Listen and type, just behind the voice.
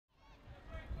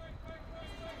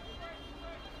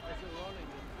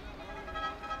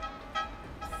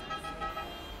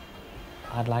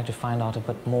I'd like to find out a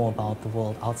bit more about the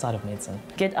world outside of medicine.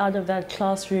 Get out of that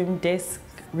classroom desk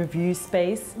review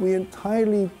space. We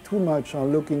entirely too much are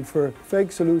looking for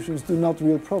fake solutions to not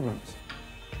real problems.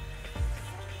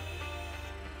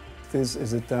 This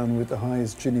is a town with the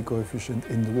highest Gini coefficient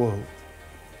in the world,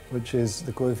 which is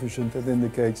the coefficient that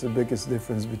indicates the biggest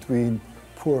difference between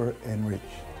poor and rich.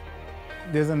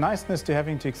 There's a niceness to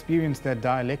having to experience that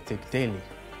dialectic daily,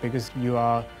 because you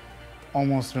are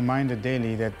almost reminded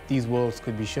daily that these worlds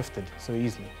could be shifted so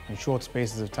easily in short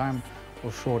spaces of time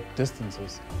or short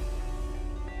distances.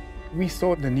 We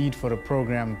saw the need for a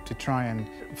program to try and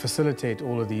facilitate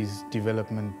all of these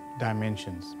development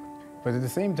dimensions, but at the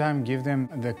same time give them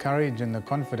the courage and the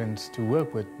confidence to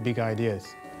work with big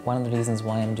ideas. One of the reasons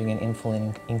why I'm doing an MPhil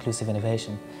in inclusive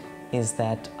innovation is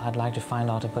that I'd like to find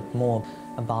out a bit more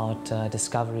about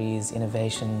discoveries,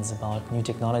 innovations, about new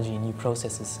technology, new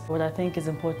processes. What I think is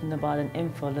important about an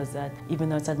MPhil is that even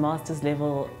though it's at master's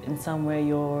level, in some way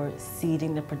you're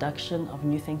seeding the production of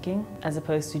new thinking as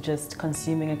opposed to just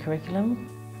consuming a curriculum.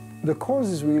 The course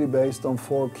is really based on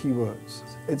 4 key words.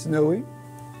 It's knowing,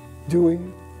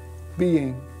 doing,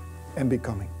 being, and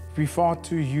becoming. We're far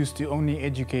too used to only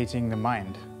educating the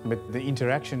mind, but the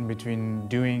interaction between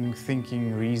doing,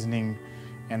 thinking, reasoning,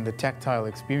 and the tactile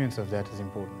experience of that is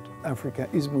important. Africa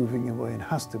is moving away and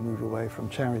has to move away from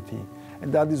charity.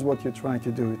 And that is what you're trying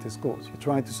to do with this course. You're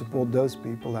trying to support those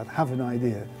people that have an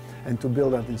idea and to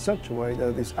build that in such a way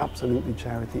that it is absolutely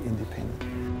charity independent.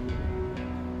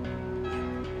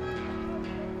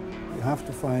 You have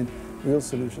to find real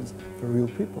solutions for real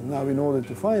people. Now, in order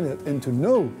to find it and to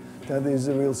know that is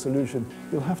a real solution,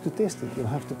 you'll have to test it, you'll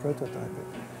have to prototype it.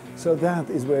 So that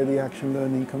is where the action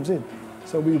learning comes in.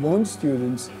 So we want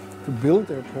students to build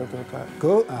their prototype,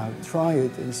 go out, try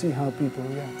it, and see how people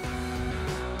react.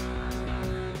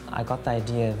 I got the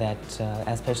idea that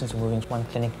as patients were moving from one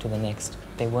clinic to the next,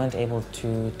 they weren't able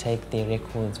to take their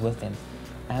records with them.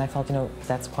 And I felt,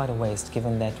 that's quite a waste,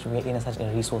 given that we're in such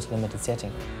a resource-limited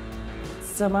setting.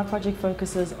 So my project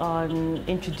focuses on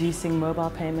introducing mobile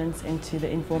payments into the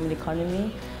informal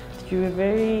economy through a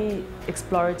very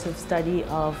explorative study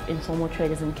of informal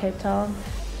traders in Cape Town.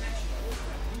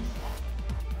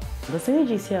 The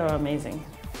synergies here are amazing.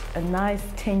 A nice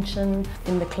tension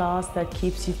in the class that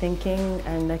keeps you thinking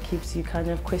and that keeps you kind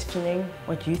of questioning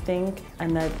what you think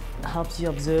and that helps you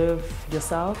observe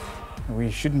yourself.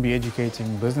 We shouldn't be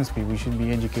educating business people, we should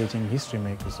be educating history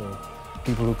makers or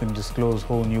people who can disclose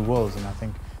whole new worlds, and I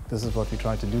think this is what we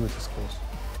try to do with this course.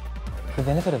 The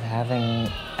benefit of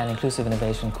having an inclusive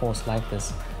innovation course like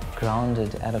this,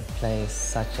 grounded at a place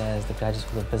such as the Graduate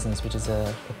School of Business, which is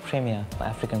a premier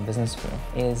African business school,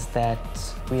 is that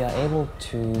we are able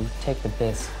to take the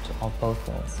best of both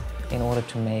worlds in order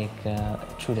to make a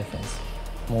true difference,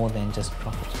 more than just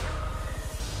profit.